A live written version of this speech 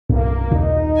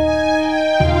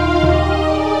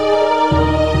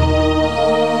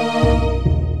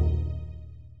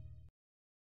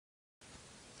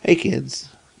Hey kids.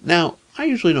 Now, I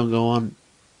usually don't go on.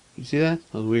 You see that?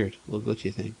 That was weird. A little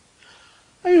glitchy thing.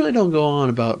 I usually don't go on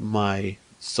about my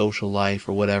social life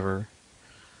or whatever,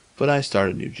 but I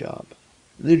started a new job.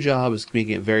 The new job is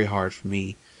making it very hard for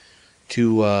me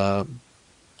to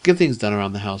get things done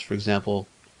around the house. For example,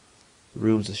 the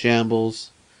room's a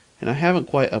shambles, and I haven't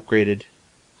quite upgraded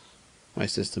my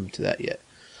system to that yet.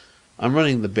 I'm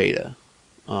running the beta.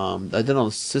 I've done all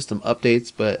the system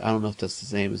updates, but I don't know if that's the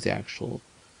same as the actual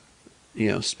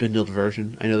spindled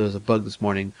version. I know there was a bug this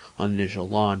morning on initial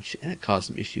launch and it caused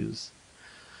some issues.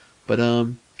 But I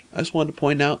just wanted to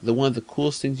point out that one of the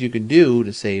coolest things you can do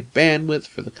to save bandwidth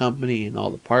for the company and all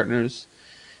the partners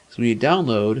is when you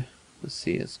download, let's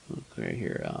see, it's right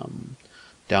here,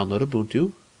 download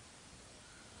Ubuntu.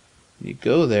 When you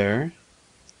go there,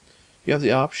 you have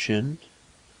the option,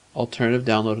 alternative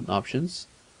downloading options,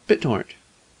 BitTorrent.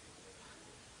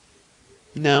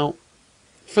 Now,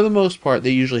 for the most part, they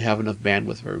usually have enough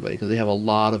bandwidth for everybody because they have a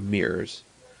lot of mirrors.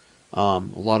 A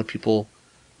lot of people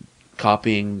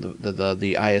copying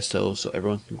the ISO so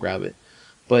everyone can grab it.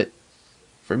 But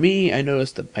for me, I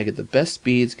noticed that I get the best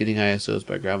speeds getting ISOs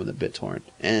by grabbing the BitTorrent,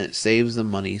 and it saves them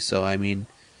money. So I mean,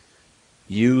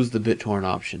 use the BitTorrent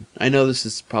option. I know this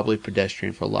is probably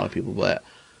pedestrian for a lot of people, but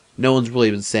no one's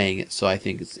really been saying it, so I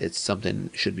think it's something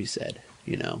that should be said.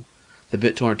 The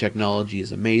BitTorrent technology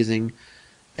is amazing.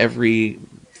 Every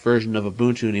version of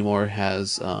Ubuntu anymore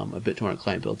has a BitTorrent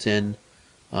client built in.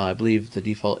 I believe the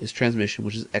default is Transmission,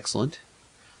 which is excellent.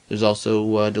 There's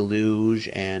also Deluge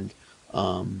and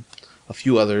a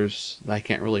few others that I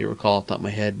can't really recall off the top of my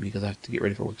head because I have to get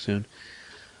ready for work soon.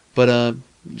 But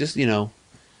just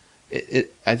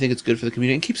I think it's good for the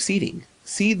community, and keep seeding.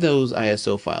 Seed those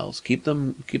ISO files. Keep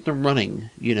them running.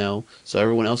 So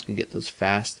everyone else can get those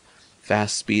fast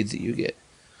speeds that you get.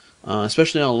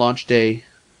 Especially on a launch day.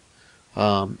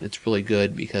 It's really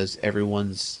good because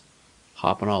everyone's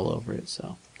hopping all over it.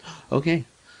 So, okay,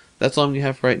 that's all I'm gonna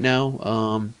have for right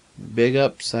now. Big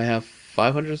ups! I have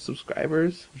 500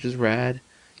 subscribers, which is rad.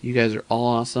 You guys are all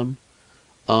awesome.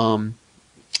 And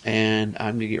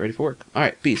I'm gonna get ready for work. All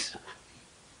right, peace.